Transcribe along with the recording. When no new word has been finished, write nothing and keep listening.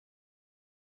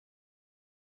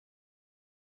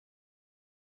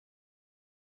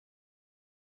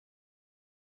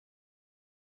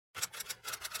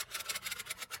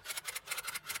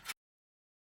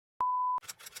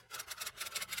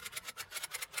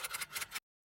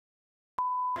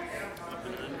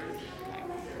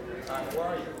Where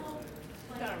are you?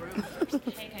 Got a room first.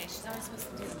 KK, she's always supposed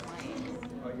to do the light.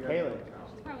 Haley.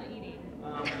 She's probably eating.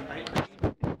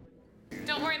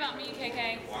 Don't worry about me,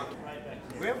 KK.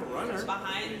 We have a runner.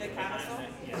 Behind the castle?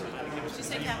 Did you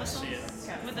say camisole?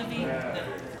 With a V?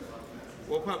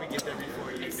 We'll probably get there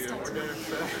before you do. We're gonna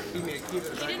give me a key to the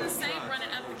back. He didn't say run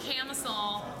it up the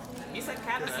camisole. You said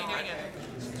castle. Okay, there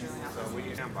you go. So we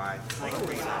can stand by. Hey,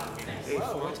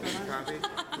 Florence, copy.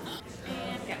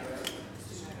 And go.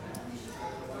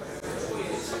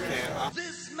 Okay.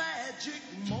 This magic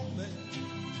moment.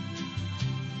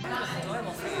 That was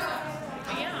adorable for you,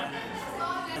 though. Yeah.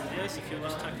 Yes, if you'll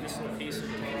just tuck this little piece of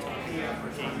the top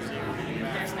for James there.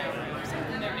 There's no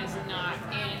room. There is not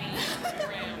any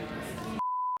room.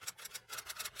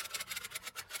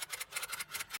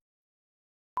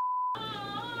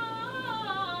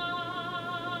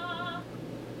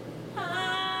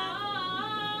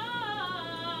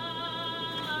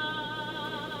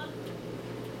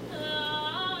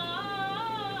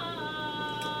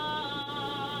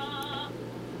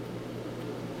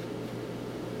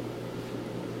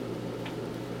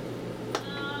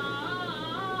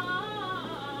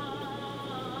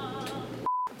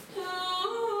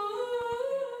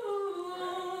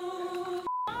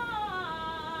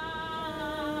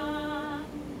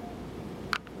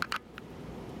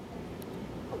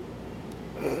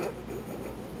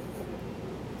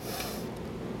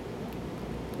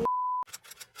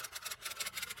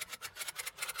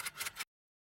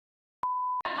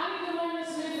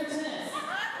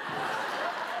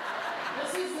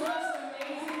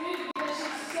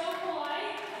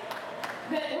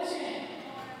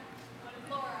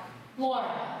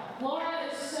 Laura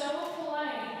is so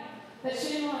polite that she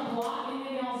didn't want to block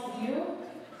anybody else's view.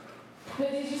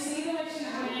 But did you see the way she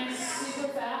ran super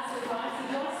fast at advice?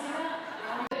 Did you all see that?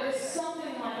 It was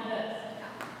something like this.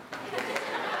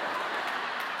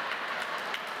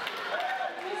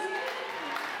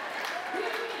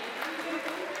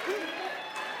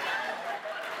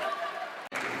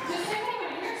 Just take over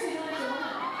here so you don't have to run.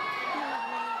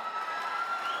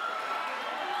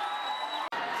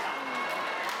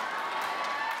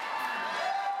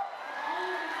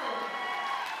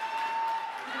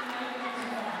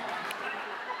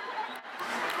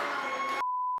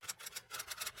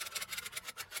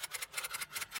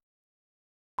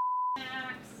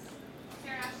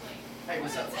 Hey,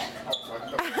 what's up? Oh, sorry.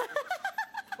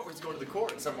 I was going to the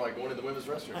court, so I'm like going to the women's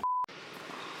restroom.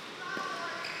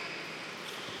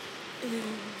 I'm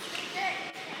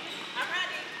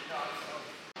ready.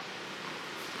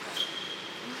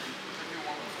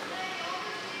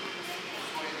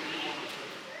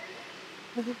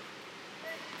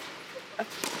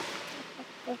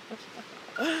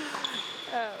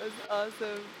 That was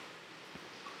awesome.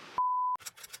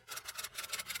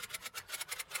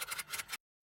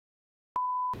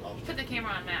 Put the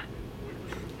camera on Matt.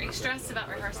 Are you stressed about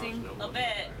rehearsing? A little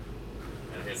bit.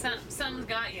 Something's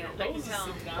got you. I can tell.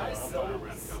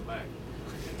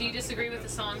 Do you disagree with the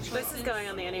song choices? This is going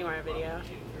on the Anywhere video.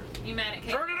 You mad at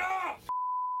Kate? Turn it on!